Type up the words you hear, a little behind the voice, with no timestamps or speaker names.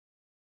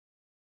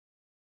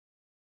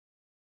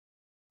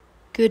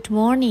Good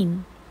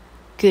morning,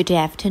 good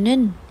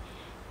afternoon,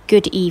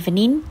 good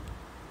evening,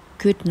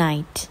 good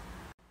night.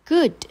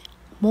 Good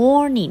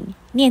morning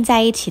念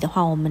在一起的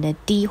话，我们的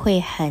D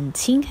会很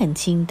轻很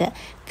轻的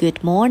Good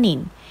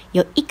morning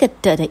有一个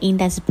的音，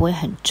但是不会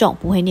很重，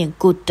不会念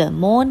Good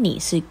morning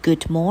是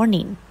Good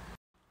morning.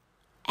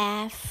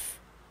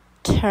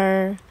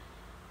 Afternoon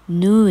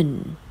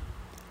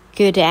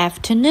Good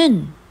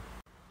afternoon.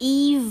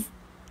 Evening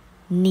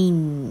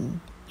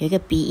有一个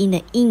鼻音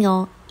的音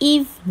哦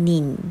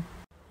Evening.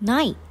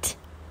 Night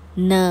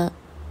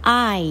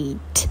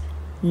Night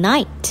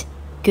Night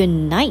Good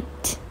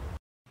night.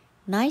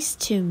 Nice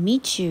to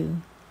meet you.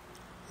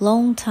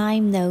 Long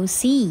time no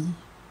see.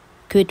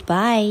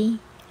 Goodbye.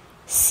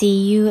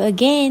 See you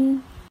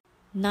again.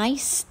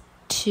 Nice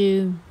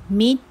to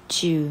meet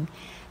you.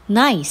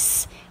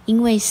 Nice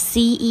因为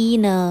ce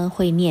呢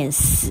会念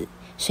死，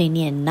所以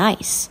念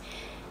nice.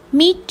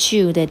 Meet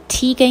you 的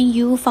t 跟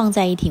u 放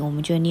在一起，我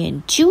们就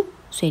念 ju，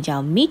 所以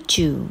叫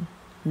meet you.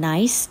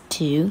 Nice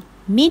to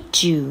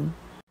meet you.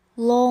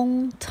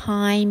 Long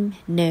time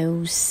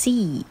no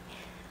see.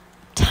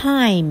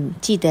 Time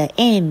记得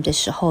m 的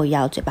时候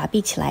要嘴巴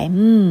闭起来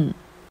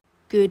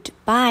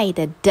Goodbye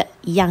的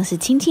一样是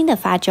轻轻的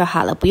发就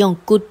好了，不用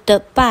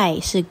goodbye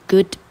是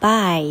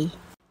goodbye.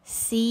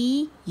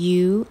 See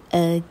you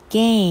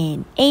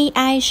again.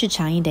 ai 是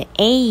长音的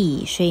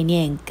a， 所以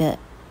念个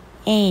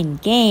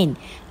again.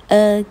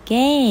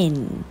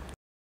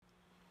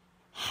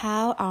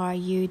 How are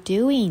you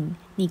doing?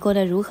 你过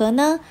得如何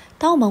呢？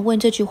当我们问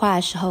这句话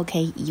的时候，可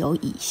以有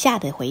以下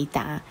的回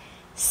答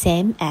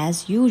Same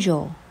as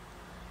usual.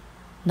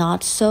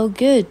 Not so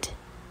good.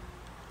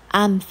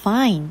 I'm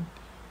fine.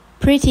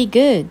 Pretty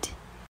good.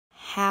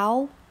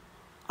 How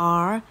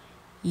are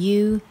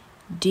you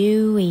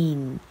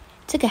doing?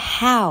 这个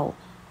how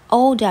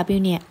OW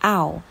念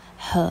ow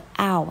和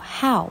ow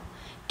how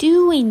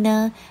doing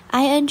呢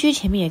ing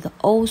前面有一个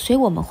o， 所以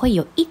我们会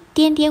有一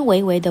点点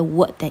微微的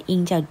我的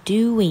音叫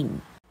doing.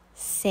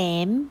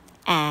 Same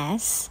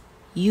as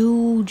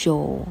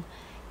usual.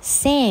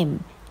 Same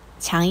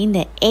长音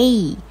的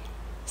a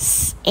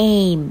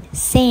same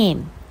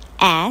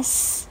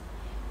as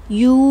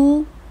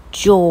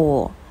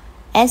usual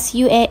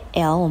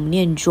S-U-A-L 我们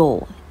念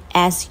jaw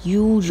as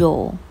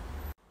usual.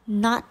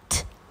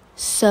 Not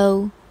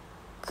so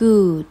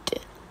good.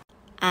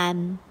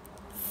 I'm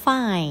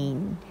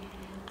fine.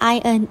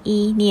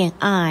 I-N-E 念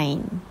ein.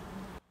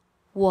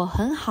 我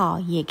很好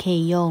也可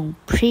以用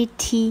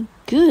pretty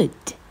good.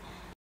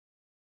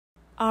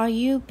 Are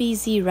you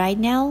busy right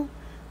now?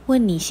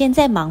 问你现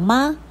在忙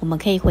吗？我们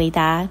可以回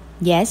答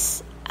Yes,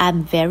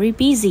 I'm very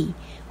busy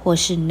或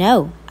是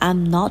No,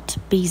 I'm not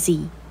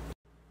busy.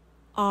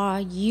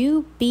 Are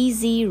you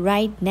busy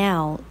right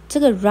now? 这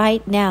个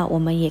right now 我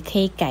们也可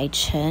以改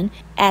成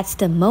at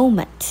the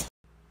moment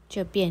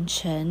就变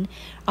成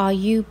Are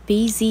you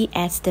busy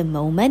at the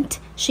moment?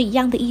 是一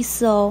样的意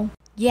思哦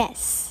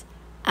Yes,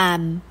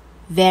 I'm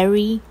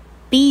very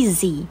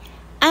busy.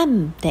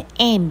 I'm 的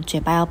M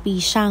嘴巴要闭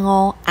上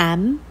哦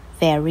I'm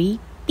very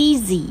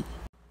busy.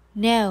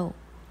 No,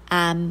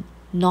 I'm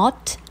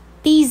not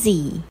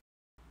busy.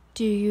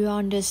 Do you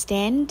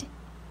understand?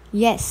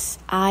 Yes,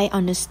 I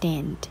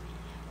understand.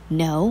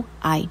 No,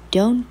 I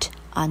don't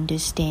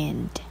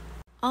understand.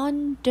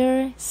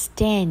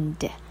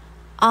 Understand.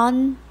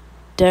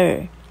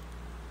 Under.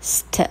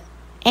 St.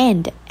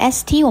 And.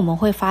 st 我们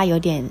会发有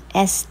点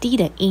sd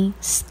的音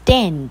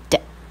Stand.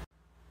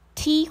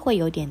 T 会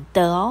有点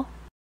的哦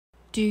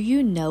Do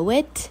you know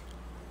it?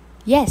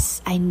 Yes,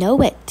 I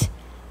know it.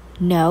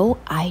 No,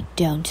 I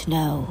don't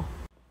know.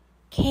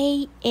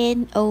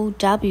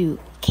 K-N-O-W.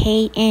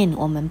 K-N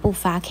我们不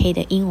发 K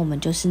的音，我们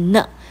就是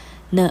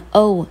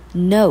N-O,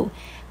 no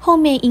后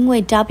面因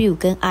为 W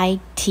跟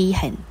IT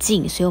很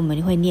近，所以我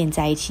们会念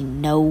在一起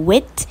know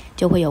it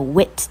就会有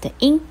wit 的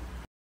音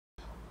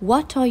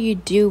What are you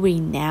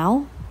doing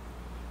now?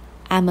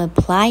 I'm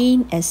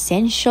applying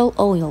essential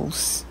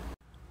oils.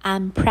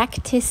 I'm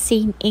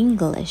practicing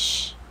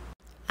English.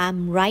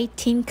 I'm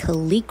writing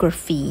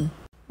calligraphy.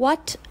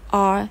 What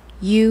are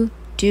you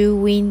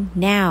doing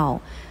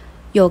now?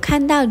 有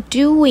看到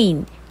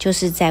doing 就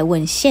是在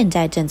问现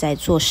在正在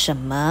做什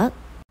么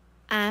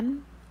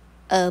I'm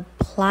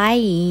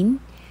applying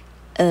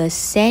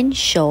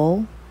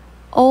essential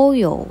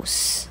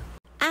oils.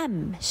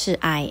 Am 是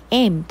I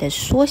am 的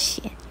缩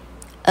写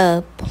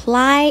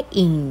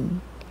Applying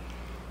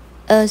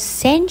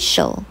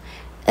Essential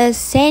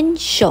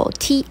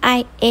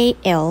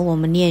T-I-A-L 我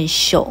们念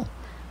手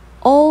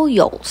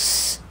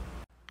Oils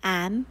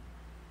I'm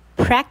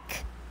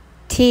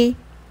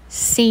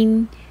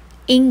practicing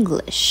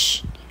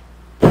English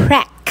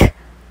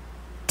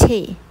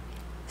Practicing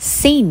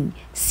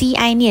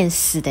C-I 念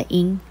死的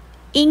音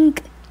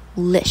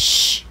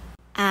English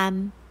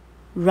I'm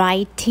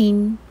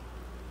writing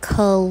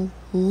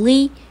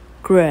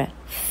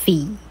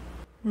calligraphy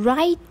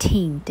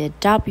Writing 的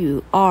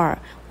W-R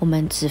我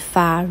们只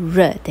发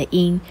R 的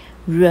音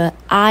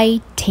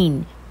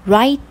Writing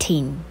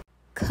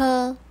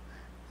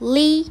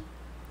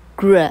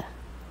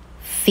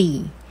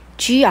Calligraphy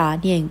G-R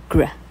念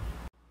gr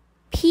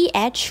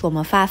th 我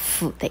们发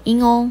f 的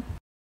音哦。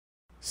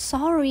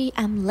Sorry,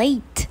 I'm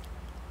late.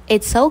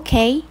 It's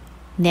okay.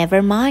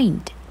 Never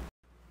mind.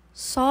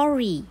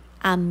 Sorry,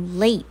 I'm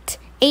late.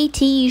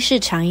 ate 是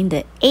长音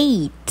的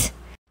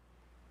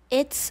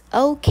 8。It's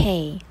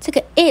okay. 这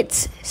个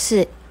it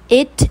是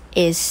it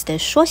is 的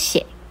缩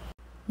写。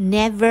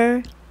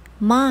Never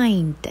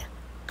mind.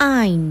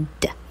 Mind